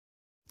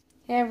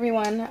Hey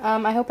everyone,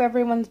 I hope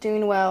everyone's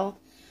doing well.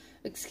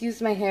 Excuse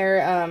my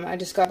hair, I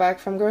just got back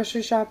from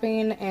grocery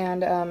shopping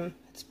and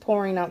it's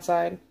pouring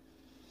outside.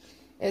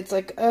 It's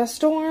like a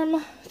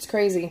storm, it's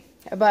crazy.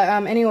 But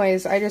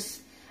anyways, I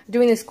just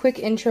doing this quick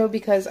intro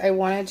because I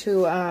wanted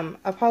to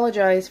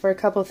apologize for a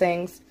couple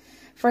things.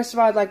 First of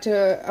all, I'd like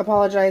to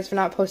apologize for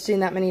not posting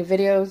that many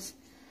videos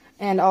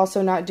and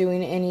also not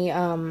doing any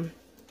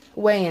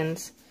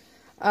weigh-ins.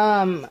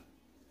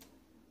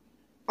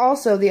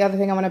 Also, the other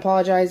thing I want to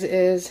apologize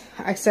is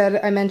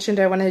I mentioned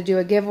I wanted to do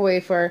a giveaway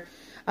for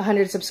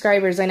 100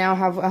 subscribers. I now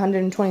have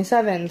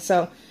 127,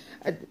 so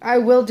I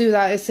will do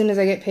that as soon as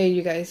I get paid,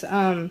 you guys.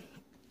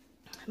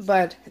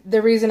 But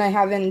the reason I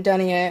haven't done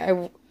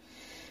it,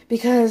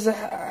 because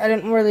I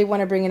didn't really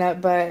want to bring it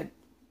up, but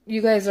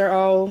you guys are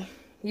all,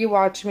 you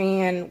watch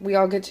me and we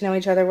all get to know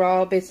each other. We're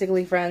all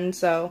basically friends,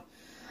 so,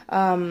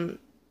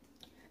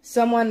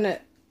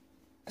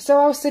 So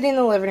I was sitting in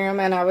the living room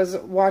and I was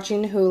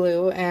watching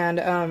Hulu and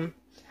I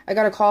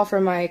got a call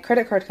from my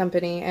credit card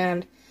company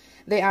and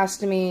they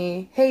asked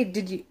me,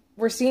 hey,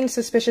 we're seeing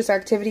suspicious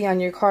activity on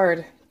your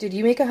card. Did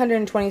you make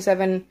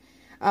 127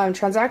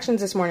 transactions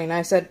this morning?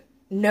 I said,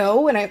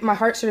 no, and my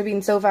heart started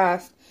beating so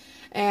fast.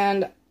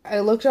 And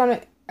I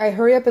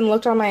hurried up and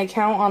looked on my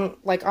account on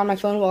my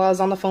phone while I was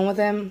on the phone with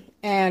him,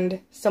 and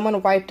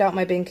someone wiped out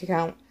my bank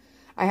account.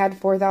 I had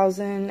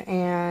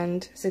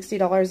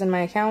 $4,060 in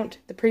my account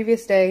the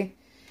previous day.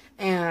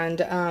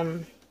 And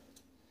I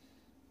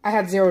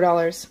had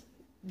 $0.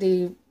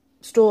 They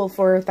stole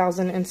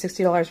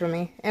 $4,060 from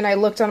me. And I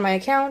looked on my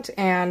account,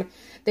 and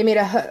they made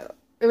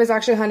it was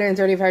actually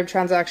 135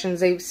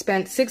 transactions. They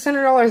spent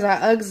 $600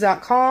 at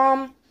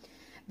Uggs.com.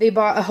 They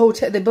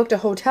booked a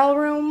hotel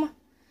room,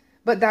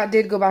 but that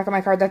did go back on my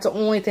card. That's the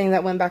only thing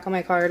that went back on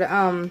my card.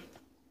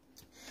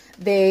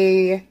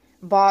 They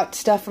bought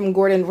stuff from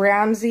Gordon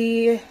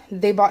Ramsay.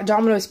 They bought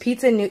Domino's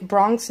Pizza in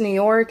Bronx, New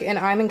York, and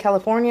I'm in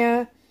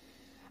California.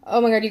 Oh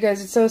my god, you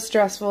guys, it's so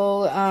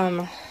stressful.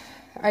 I've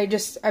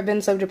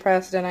been so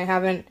depressed and I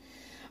haven't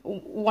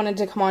wanted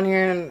to come on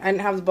here and I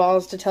didn't have the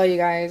balls to tell you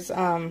guys,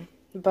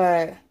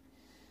 but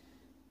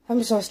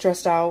I'm so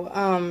stressed out.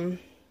 I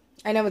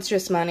know it's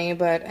just money,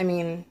 but I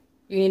mean,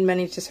 you need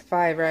money to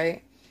survive,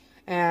 right?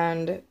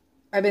 And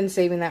I've been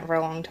saving that for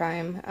a long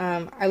time.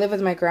 I live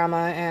with my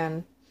grandma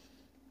and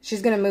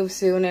she's gonna move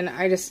soon and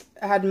I just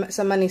had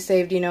some money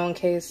saved, in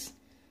case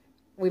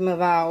we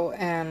move out,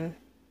 and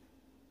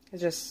I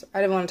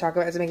didn't want to talk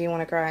about it. It's making me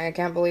want to cry. I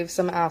can't believe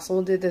some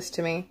asshole did this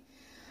to me.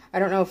 I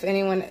don't know if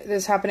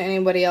this happened to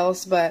anybody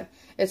else, but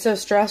it's so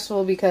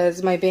stressful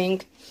because my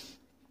bank,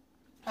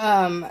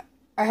 I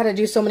had to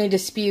do so many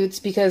disputes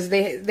because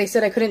they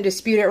said I couldn't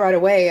dispute it right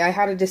away. I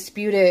had to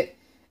dispute it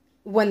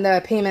when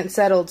the payment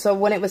settled. So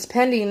when it was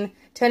pending,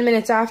 10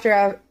 minutes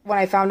after when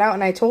I found out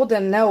and I told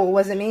them, no, it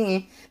wasn't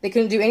me, they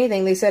couldn't do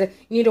anything. They said,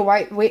 you need to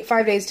wait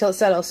 5 days till it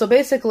settles. So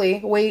basically,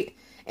 wait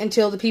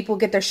until the people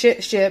get their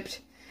shit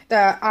shipped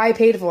that I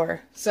paid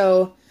for.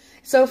 So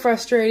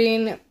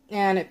frustrating,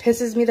 and it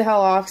pisses me the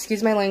hell off.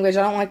 Excuse my language.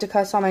 I don't like to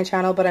cuss on my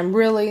channel, but I'm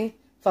really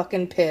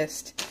fucking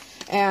pissed.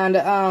 And,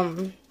 I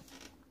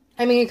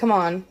mean, come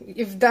on.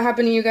 If that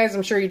happened to you guys,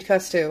 I'm sure you'd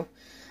cuss too.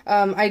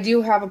 I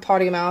do have a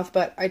potty mouth,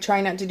 but I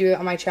try not to do it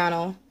on my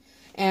channel.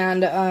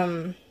 And,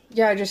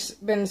 yeah, I've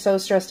just been so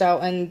stressed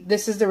out, and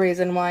this is the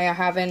reason why I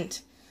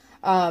haven't,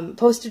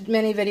 posted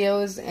many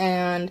videos,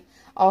 and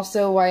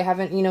also why I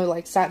haven't,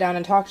 sat down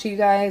and talked to you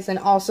guys. And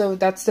also,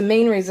 that's the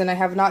main reason I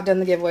have not done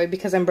the giveaway,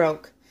 because I'm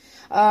broke.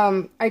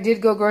 I did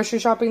go grocery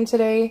shopping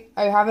today.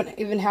 I haven't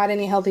even had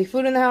any healthy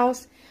food in the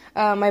house.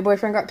 My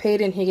boyfriend got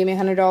paid and he gave me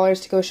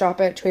 $100 to go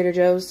shop at Trader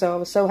Joe's, so I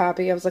was so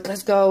happy. I was like,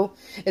 let's go.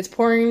 It's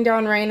pouring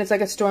down rain. It's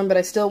like a storm, but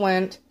I still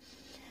went.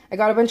 I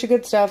got a bunch of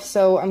good stuff,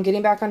 so I'm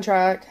getting back on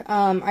track.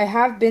 I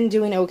have been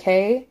doing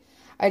okay.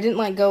 I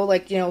didn't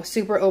go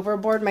super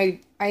overboard. I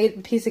ate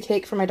a piece of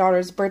cake for my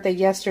daughter's birthday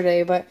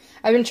yesterday, but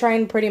I've been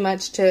trying pretty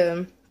much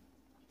to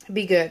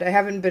be good. I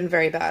haven't been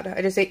very bad.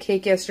 I just ate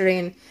cake yesterday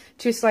and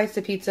 2 slices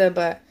of pizza,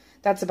 but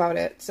that's about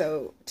it.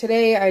 So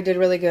today I did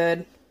really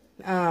good.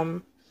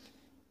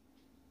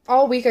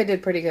 All week I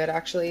did pretty good,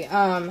 actually.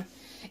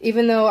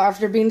 Even though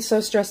after being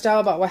so stressed out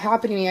about what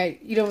happened to me,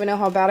 you don't even know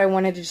how bad I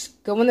wanted to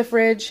just go in the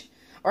fridge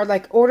or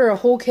order a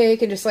whole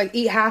cake and just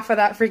eat half of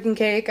that freaking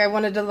cake. I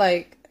wanted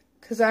to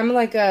because I'm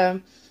a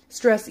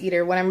stress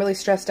eater. When I'm really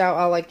stressed out,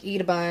 I'll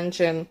eat a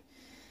bunch, and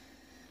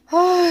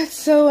it's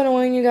so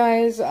annoying, you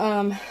guys.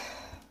 I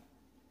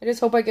just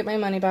hope I get my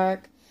money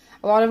back.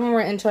 A lot of them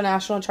were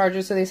international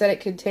charges, so they said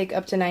it could take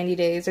up to 90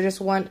 days. I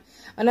just want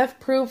enough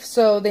proof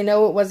so they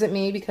know it wasn't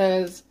me,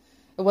 because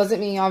it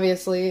wasn't me,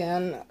 obviously,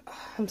 and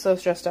I'm so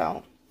stressed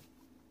out.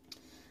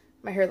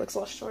 My hair looks a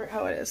little short,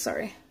 how it is,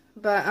 sorry.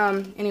 But,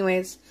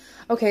 anyways,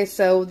 okay,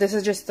 so this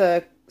is just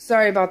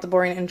sorry about the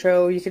boring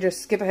intro. You could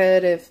just skip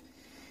ahead if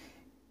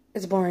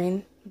it's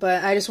boring,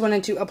 but I just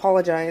wanted to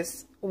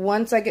apologize.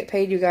 Once I get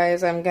paid, you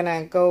guys, I'm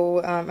gonna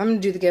go, I'm gonna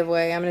do the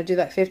giveaway. I'm gonna do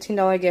that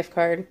 $15 gift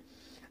card.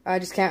 I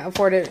just can't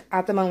afford it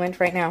at the moment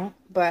right now,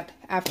 but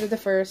after the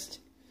first,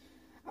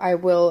 I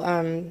will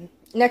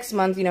next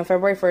month, you know,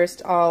 February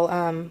 1st,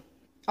 I'll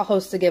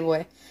host a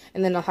giveaway,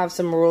 and then I'll have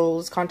some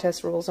rules,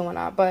 contest rules and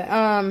whatnot. But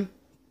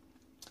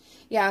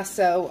yeah,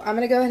 so I'm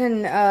gonna go ahead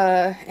and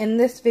end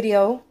this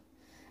video.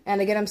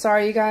 And again, I'm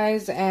sorry, you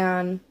guys,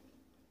 and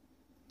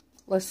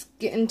let's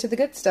get into the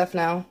good stuff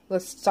now.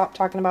 Let's stop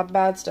talking about the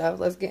bad stuff.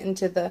 Let's get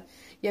into the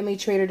yummy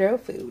Trader Joe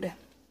food.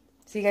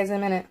 See you guys in a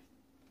minute.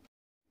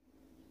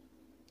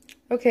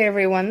 Okay,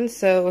 everyone,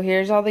 so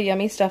here's all the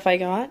yummy stuff I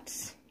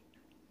got.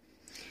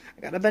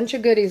 I got a bunch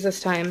of goodies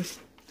this time.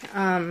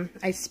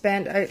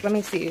 Let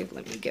me see,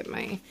 let me get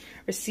my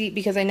receipt,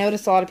 because I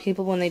noticed a lot of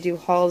people when they do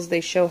hauls,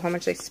 they show how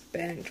much they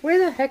spent. Where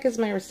the heck is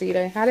my receipt?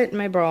 I had it in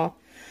my bra.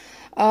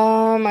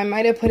 I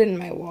might have put it in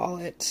my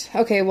wallet.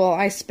 Okay, well,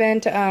 I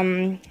spent,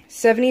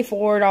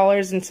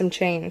 $74 and some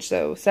change,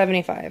 so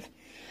 $75.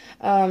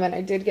 And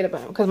I did get a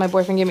bunch, because my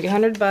boyfriend gave me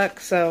 $100,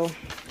 so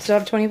still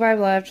have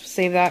 $25 left.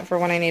 Save that for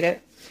when I need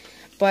it.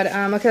 But,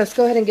 okay, let's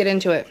go ahead and get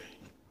into it.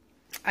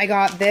 I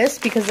got this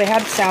because they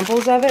had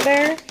samples of it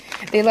there.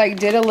 They, like,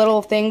 did a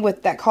little thing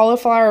with that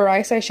cauliflower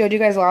rice I showed you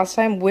guys last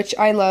time, which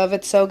I love.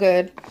 It's so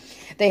good.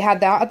 They had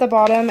that at the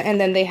bottom,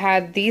 and then they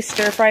had these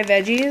stir-fry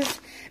veggies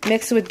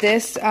mixed with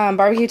this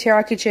barbecue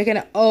teriyaki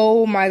chicken.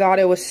 Oh my god,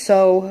 it was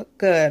so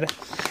good.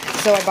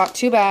 So I bought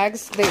 2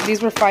 bags.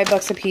 These were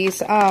 $5 a piece.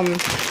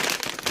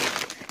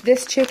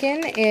 This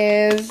chicken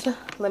is,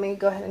 let me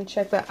go ahead and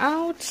check that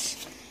out.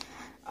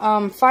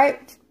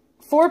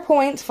 4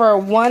 points for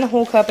 1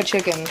 whole cup of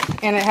chicken,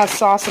 and it has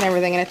sauce and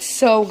everything, and it's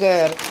so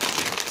good.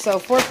 So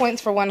 4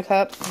 points for 1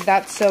 cup.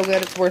 That's so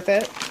good. It's worth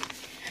it.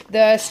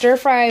 The stir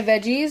fry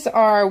veggies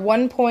are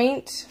 1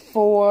 point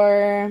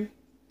for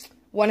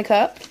 1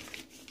 cup.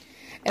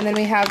 And then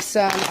we have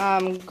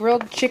some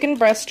grilled chicken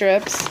breast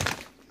strips.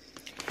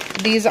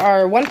 These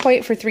are 1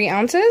 point for 3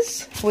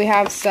 ounces. We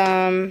have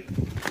some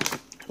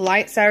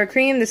light sour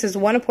cream. This is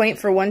 1 point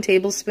for 1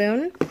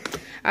 tablespoon.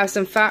 I have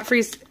some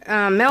fat-free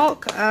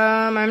milk.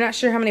 I'm not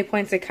sure how many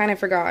points. I kind of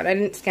forgot. I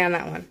didn't scan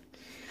that one.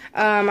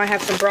 I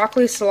have some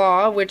broccoli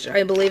slaw, which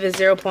I believe is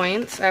 0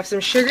 points. I have some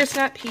sugar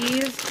snap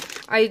peas.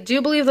 I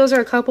do believe those are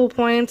a couple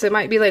points. It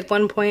might be like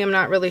 1 point. I'm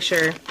not really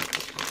sure.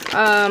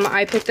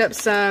 I picked up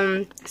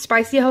some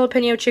spicy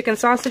jalapeno chicken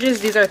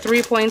sausages. These are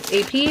 3 points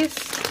a piece.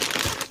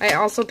 I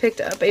also picked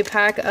up a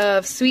pack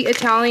of sweet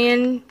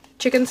Italian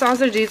chicken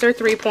sausage. These are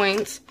 3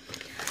 points.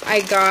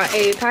 I got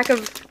a pack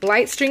of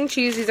light string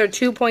cheese. These are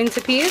 2 points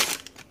a piece.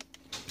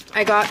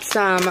 I got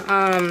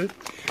some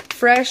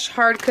fresh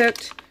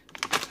hard-boiled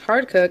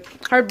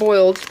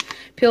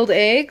peeled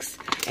eggs,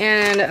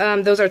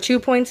 and those are 2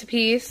 points a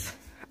piece.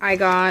 I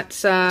got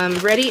some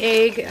ready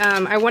egg.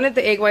 I wanted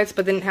the egg whites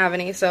but didn't have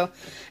any, so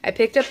I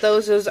picked up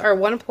those. Those are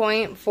 1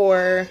 point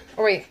for,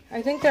 oh wait,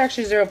 I think they're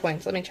actually 0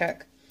 points. Let me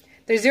check.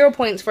 They're 0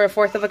 points for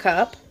 1/4 of a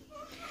cup.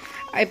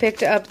 I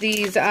picked up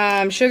these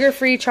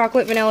sugar-free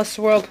chocolate vanilla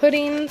swirl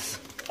puddings.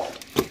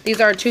 These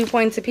are 2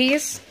 points a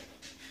piece.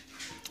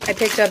 I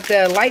picked up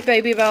the light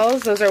baby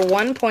bells. Those are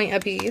 1 point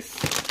a piece.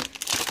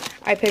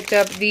 I picked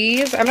up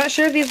these. I'm not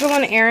sure if these are the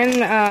one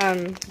Erin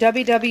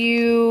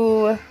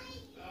WW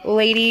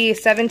Lady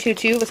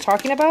 722 was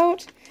talking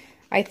about.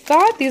 I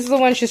thought these are the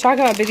ones she's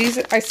talking about, but these,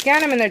 I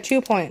scanned them and they're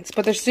 2 points,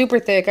 but they're super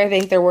thick. I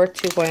think they're worth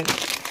 2 points.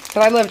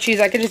 But I love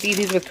cheese. I could just eat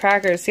these with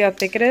crackers. See how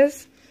thick it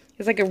is?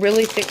 It's like a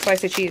really thick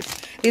slice of cheese.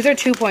 These are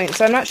 2 points,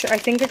 so I'm not sure. I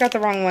think I got the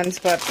wrong ones,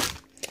 but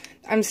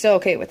I'm still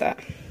okay with that.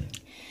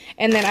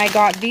 And then I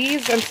got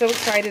these. I'm so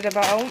excited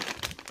about,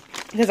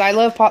 because I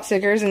love pot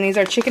stickers, and these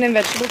are chicken and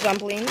vegetable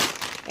dumplings.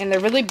 And they're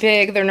really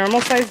big. They're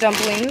normal size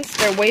dumplings.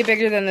 They're way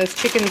bigger than those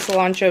chicken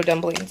cilantro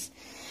dumplings.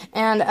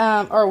 And,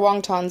 or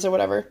wontons or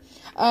whatever.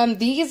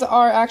 These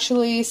are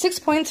actually 6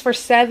 points for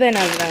 7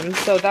 of them.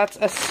 So that's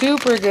a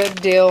super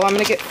good deal. I'm going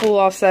to get full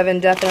off 7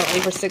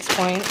 definitely for 6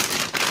 points.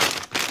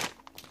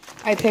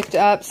 I picked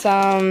up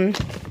some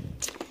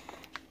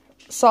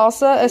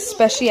salsa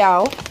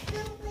especial.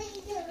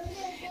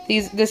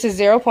 This is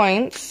 0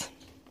 points.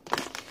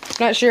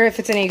 Not sure if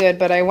it's any good,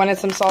 but I wanted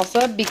some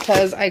salsa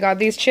because I got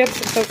these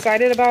chips. I'm so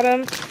excited about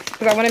them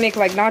because I want to make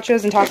like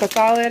nachos and taco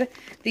salad.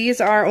 These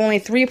are only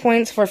 3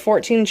 points for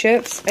 14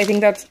 chips. I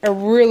think that's a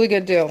really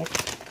good deal.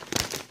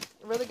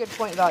 A really good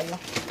point value.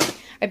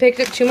 I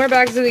picked up 2 more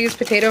bags of these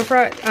potato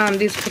fry,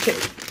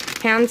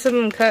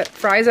 handsome cut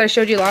fries I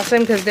showed you last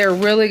time because they're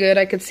really good.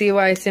 I could see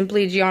why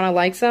Simply Gianna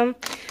likes them.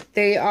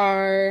 They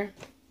are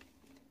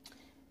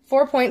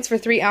 4 points for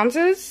 3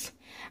 ounces.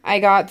 I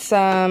got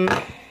some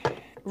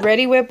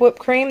Ready Whip whipped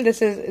cream.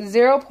 This is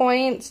 0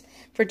 points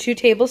for 2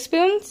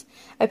 tablespoons.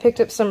 I picked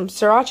up some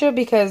sriracha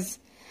because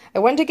I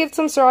went to get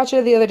some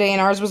sriracha the other day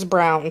and ours was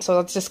brown, so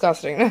that's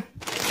disgusting.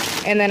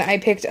 And then I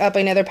picked up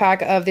another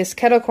pack of this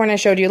kettle corn I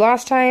showed you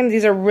last time.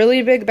 These are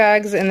really big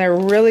bags and they're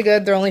really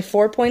good. They're only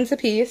 4 points a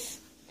piece.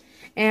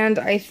 And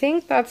I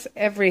think that's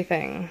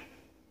everything.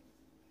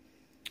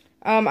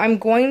 I'm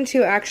going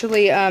to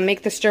actually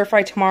make the stir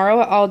fry tomorrow.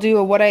 I'll do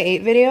a what I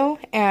ate video,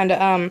 and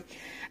I'm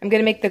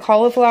going to make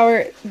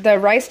the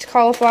riced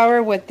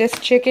cauliflower with this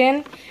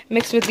chicken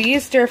mixed with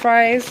these stir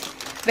fries.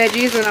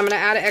 veggies, and I'm gonna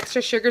add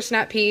extra sugar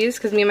snap peas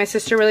because me and my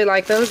sister really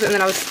like those. And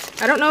then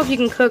I don't know if you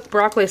can cook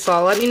broccoli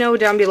slaw. Let me know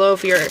down below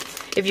if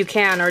you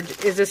can, or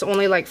is this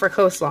only like for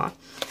coleslaw?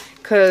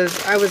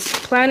 Because I was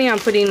planning on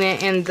putting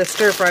it in the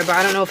stir fry, but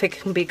I don't know if it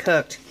can be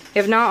cooked.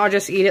 If not, I'll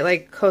just eat it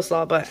like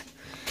coleslaw, but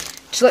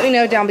just let me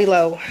know down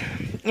below.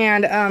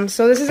 And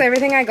so this is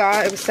everything I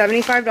got. It was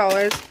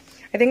 $75.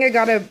 I think I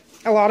got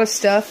a lot of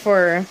stuff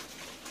for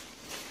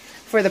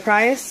the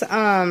price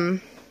that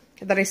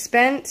I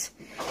spent,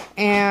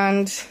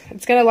 and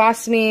it's gonna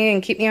last me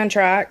and keep me on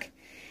track.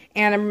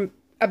 And I'm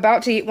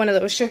about to eat one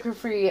of those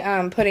sugar-free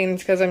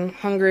puddings because I'm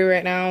hungry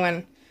right now.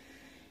 And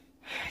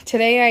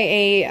today I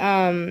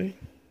ate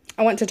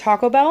I went to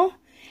Taco Bell,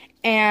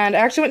 and I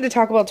actually went to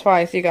Taco Bell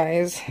twice, you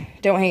guys.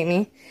 Don't hate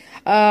me.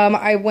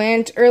 I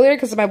went earlier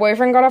because my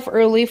boyfriend got off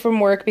early from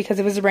work because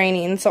it was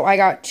raining. So I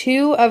got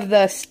two of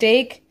the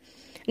steak.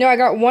 No, I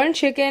got one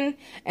chicken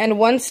and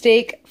one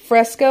steak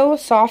fresco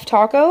soft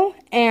taco.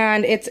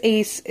 And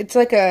it's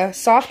like a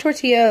soft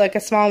tortilla, like a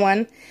small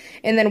one.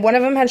 And then one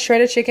of them had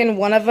shredded chicken.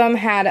 One of them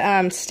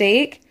had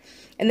steak.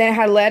 And then it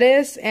had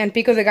lettuce and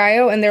pico de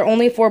gallo. And they're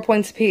only 4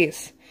 points a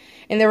piece.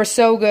 And they were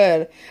so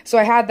good. So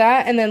I had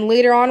that. And then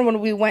later on when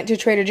we went to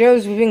Trader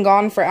Joe's, we've been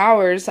gone for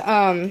hours.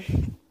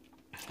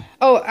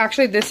 Oh,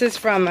 actually, this is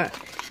from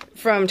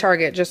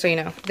Target, just so you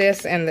know.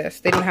 This and this.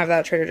 They didn't have that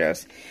at Trader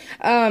Joe's.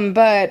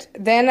 But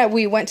then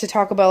we went to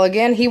Taco Bell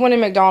again. He wanted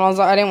McDonald's.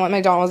 I didn't want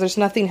McDonald's. There's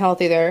nothing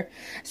healthy there.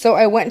 So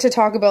I went to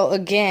Taco Bell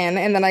again.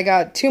 And then I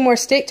got 2 more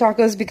steak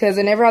tacos because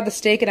I never had the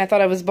steak and I thought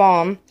it was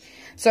bomb.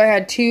 So I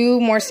had 2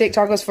 more steak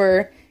tacos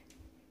for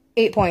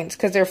 8 points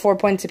because they're 4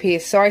 points a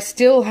piece. So I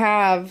still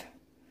have...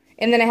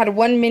 And then I had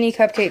 1 mini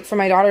cupcake for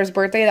my daughter's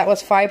birthday. That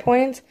was 5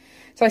 points.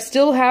 So I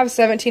still have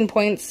 17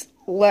 points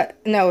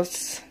left. No,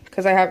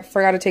 because I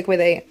forgot to take away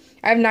the 8.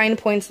 I have 9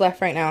 points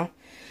left right now.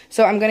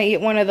 So I'm going to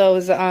eat one of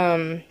those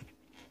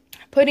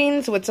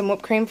puddings with some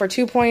whipped cream for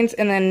 2 points.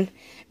 And then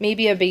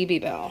maybe a Baby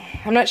Bell.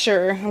 I'm not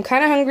sure. I'm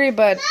kind of hungry,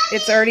 but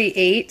it's already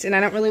 8. And I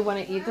don't really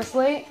want to eat this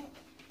late.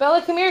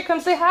 Bella, come here. Come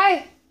say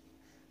hi.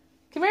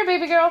 Come here,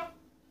 baby girl.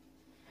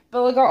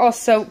 Bella got all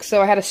soaked,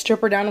 so I had to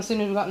strip her down as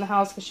soon as we got in the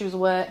house because she was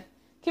wet.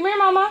 Come here,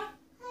 Mama.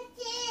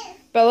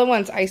 Bella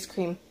wants ice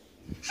cream.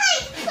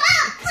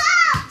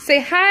 Hi, say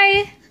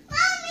hi.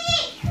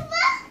 Mommy.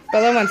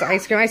 Bella wants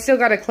ice cream. I still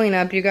got to clean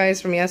up, you guys,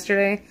 from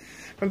yesterday.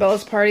 From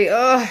Bella's party.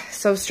 Ugh,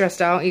 so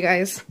stressed out, you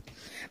guys.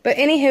 But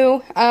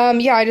anywho,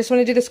 yeah, I just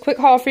want to do this quick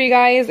haul for you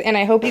guys. And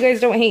I hope you guys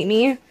don't hate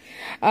me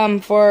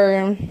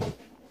for...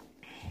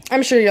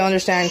 I'm sure you'll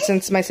understand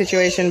since my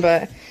situation.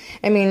 But,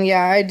 I mean,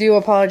 yeah, I do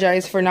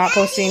apologize for not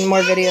posting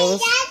more videos.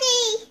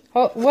 Daddy.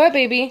 Oh, what,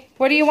 baby?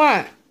 What do you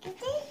want?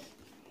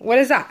 What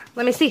is that?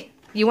 Let me see.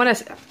 You want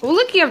to... Oh,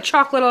 look, you have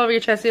chocolate all over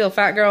your chest, you little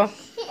fat girl.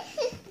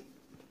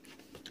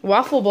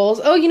 Waffle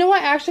bowls. Oh, you know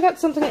what? I actually got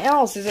something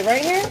else. Is it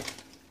right here?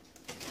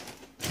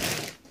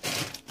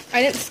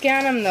 I didn't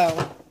scan them,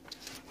 though.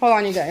 Hold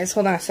on, you guys.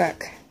 Hold on a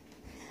sec.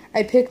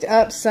 I picked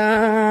up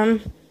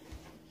some...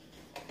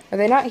 Are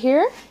they not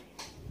here?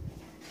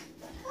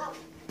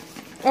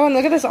 Oh, and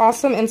look at this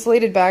awesome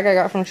insulated bag I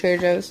got from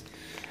Trader Joe's.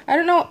 I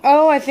don't know.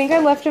 Oh, I think I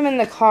left them in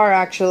the car,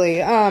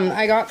 actually.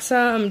 I got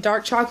some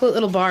dark chocolate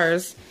little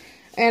bars.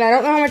 And I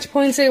don't know how much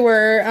points they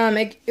were.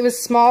 It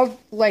was small,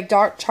 like,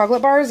 dark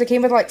chocolate bars. It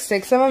came with, like,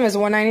 6 of them. It was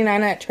 $1.99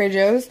 at Trader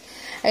Joe's.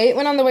 I ate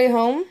one on the way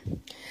home.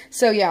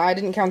 So, yeah, I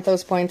didn't count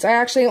those points. I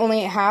actually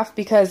only ate half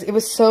because it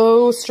was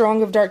so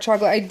strong of dark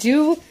chocolate. I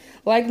do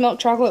like milk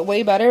chocolate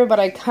way better, but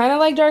I kind of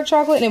like dark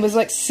chocolate. And it was,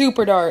 like,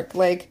 super dark.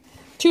 Like,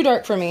 too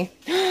dark for me.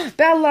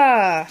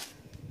 Bella!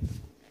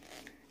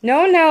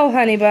 No,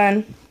 honey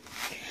bun.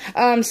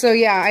 So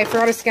yeah, I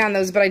forgot to scan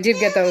those, but I did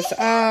get those. But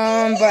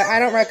I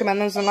don't recommend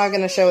them, so I'm not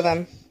going to show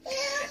them.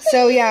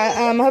 So yeah,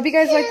 I hope you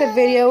guys liked the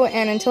video,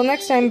 and until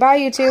next time, bye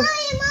YouTube.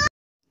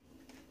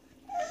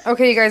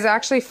 Okay, you guys, I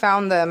actually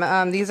found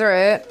them. These are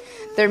it.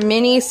 They're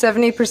mini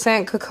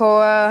 70%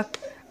 cocoa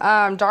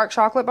dark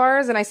chocolate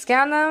bars, and I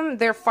scanned them.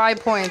 They're 5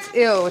 points.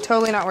 Ew,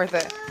 totally not worth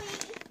it.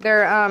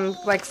 They're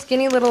like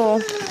skinny little,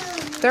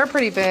 they're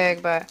pretty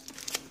big, but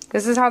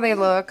this is how they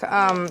look.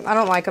 I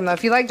don't like them though.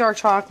 If you like dark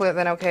chocolate,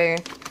 then okay.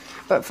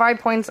 But 5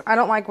 points, I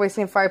don't like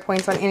wasting 5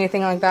 points on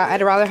anything like that.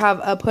 I'd rather have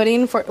a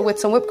pudding with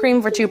some whipped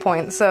cream for 2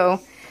 points.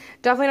 So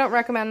definitely don't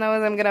recommend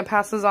those. I'm going to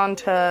pass those on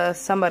to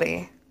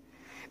somebody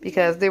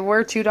because they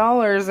were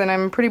 $2 and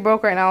I'm pretty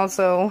broke right now.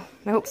 So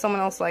I hope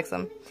someone else likes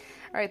them.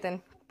 All right then.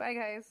 Bye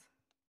guys.